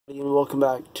And welcome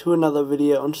back to another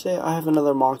video, and today I have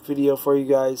another mock video for you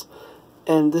guys,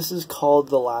 and this is called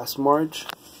The Last March.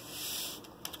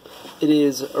 It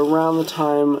is around the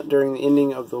time during the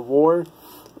ending of the war,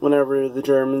 whenever the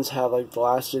Germans have like the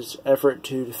last ditch effort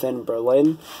to defend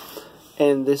Berlin,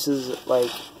 and this is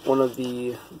like one of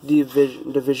the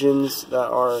divisions that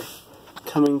are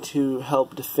coming to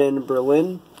help defend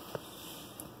Berlin.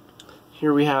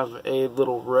 Here we have a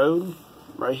little road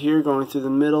right here going through the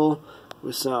middle,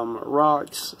 with some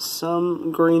rocks,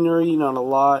 some greenery, not a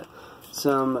lot,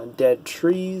 some dead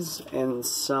trees, and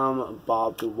some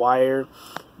barbed wire.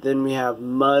 Then we have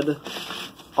mud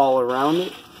all around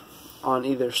it on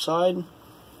either side,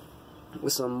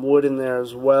 with some wood in there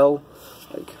as well,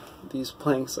 like these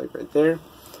planks like right there.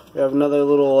 We have another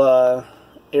little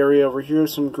area over here,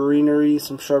 some greenery,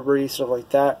 some shrubbery, stuff like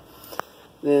that.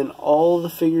 Then all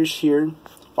the figures here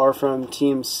are from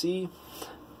Team C.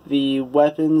 The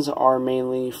weapons are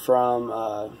mainly from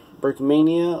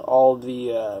Brickmania. All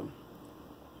the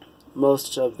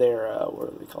most of their what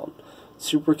are they called?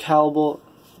 Super caliber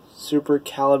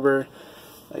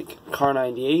like Car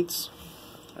 98s.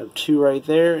 I have two right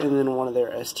there, and then one of their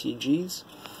STGs,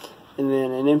 and then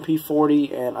an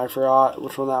MP40, and I forgot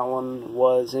which one that one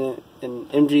was. An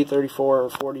MG34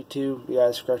 or 42. You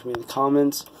guys correct me in the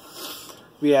comments.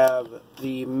 We have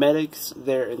the medics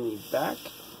there in the back.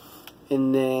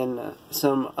 And then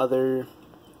some other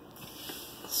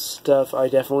stuff. I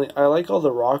like all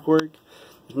the rock work.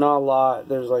 There's not a lot.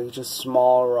 There's like just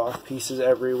small rock pieces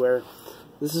everywhere.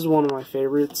 This is one of my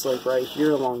favorites, like right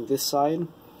here along this side.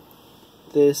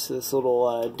 This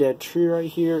little dead tree right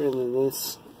here, and then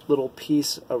this little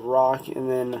piece of rock,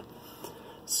 and then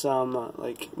some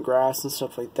like grass and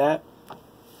stuff like that.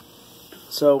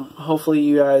 So hopefully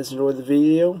you guys enjoyed the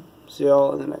video. See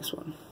y'all in the next one.